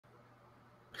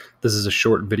This is a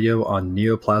short video on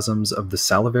neoplasms of the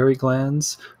salivary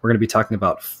glands. We're going to be talking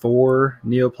about 4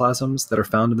 neoplasms that are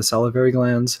found in the salivary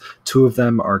glands. 2 of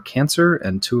them are cancer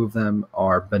and 2 of them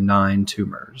are benign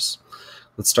tumors.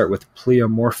 Let's start with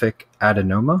pleomorphic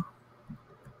adenoma.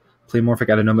 Pleomorphic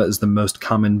adenoma is the most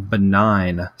common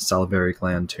benign salivary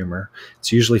gland tumor.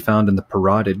 It's usually found in the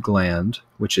parotid gland,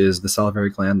 which is the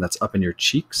salivary gland that's up in your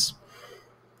cheeks.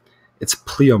 It's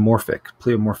pleomorphic.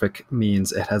 Pleomorphic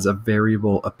means it has a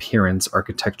variable appearance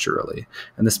architecturally.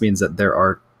 And this means that there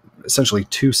are essentially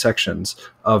 2 sections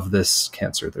of this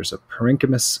cancer. There's a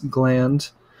parenchymatous gland,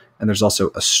 and there's also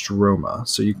a stroma.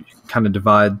 So you can kind of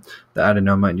divide the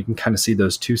adenoma, and you can kind of see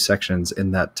those 2 sections in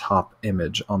that top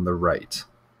image on the right.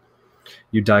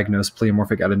 You diagnose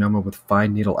pleomorphic adenoma with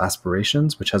fine needle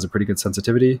aspirations, which has a pretty good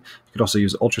sensitivity. You could also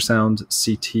use ultrasound,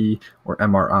 CT, or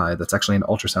MRI. That's actually an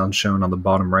ultrasound shown on the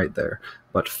bottom right there,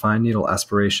 but fine needle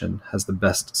aspiration has the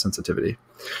best sensitivity.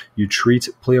 You treat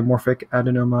pleomorphic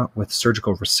adenoma with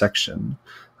surgical resection.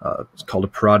 It's called a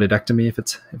parotidectomy if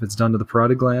it's done to the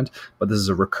parotid gland, but this is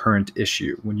a recurrent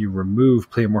issue. When you remove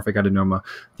pleomorphic adenoma,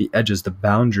 the edges, the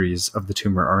boundaries of the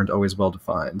tumor aren't always well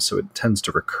defined, so it tends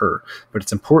to recur. But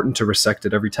it's important to resect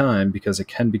it every time because it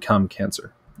can become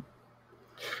cancer.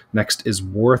 Next is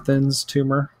Warthin's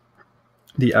tumor.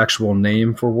 The actual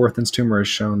name for Warthin's tumor is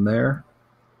shown there.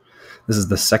 This is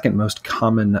the second most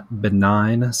common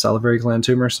benign salivary gland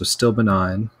tumor, so still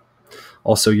benign.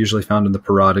 Also usually found in the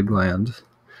parotid gland.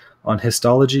 On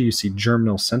histology, you see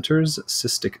germinal centers,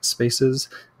 cystic spaces,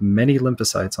 many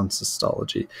lymphocytes on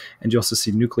histology, and you also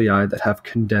see nuclei that have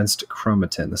condensed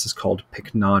chromatin. This is called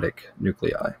pycnotic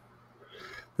nuclei.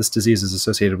 This disease is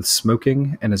associated with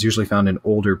smoking and is usually found in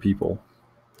older people.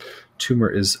 Tumor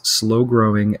is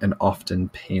slow-growing and often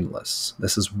painless.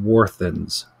 This is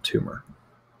Warthin's tumor.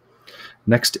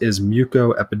 Next is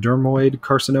Mucoepidermoid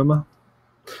carcinoma.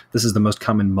 This is the most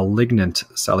common malignant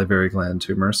salivary gland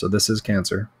tumor, so this is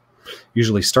cancer.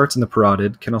 Usually starts in the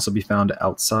parotid, can also be found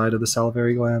outside of the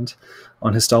salivary gland.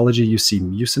 On histology, you see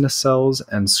mucinous cells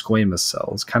and squamous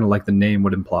cells, kind of like the name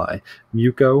would imply.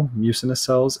 Mucinous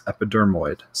cells,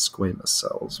 epidermoid, squamous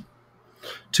cells.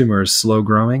 Tumor is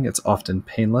slow-growing. It's often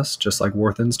painless, just like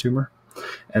Warthin's tumor.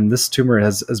 And this tumor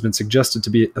has been suggested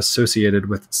to be associated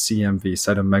with CMV,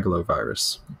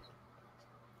 cytomegalovirus.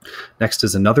 Next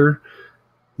is another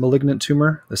malignant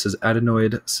tumor. This is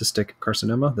adenoid cystic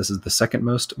carcinoma. This is the second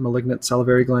most malignant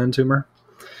salivary gland tumor.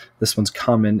 This one's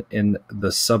common in the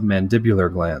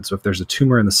submandibular gland. So if there's a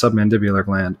tumor in the submandibular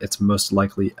gland, it's most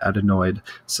likely adenoid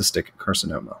cystic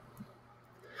carcinoma.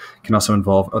 It can also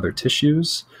involve other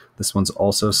tissues. This one's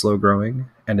also slow growing,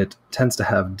 and it tends to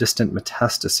have distant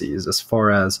metastases as far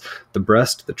as the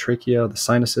breast, the trachea, the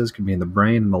sinuses, could be in the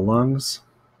brain and the lungs.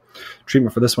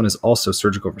 Treatment for this one is also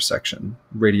surgical resection.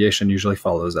 Radiation usually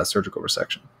follows that surgical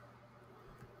resection.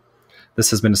 This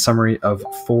has been a summary of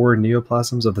 4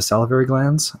 neoplasms of the salivary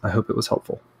glands. I hope it was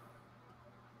helpful.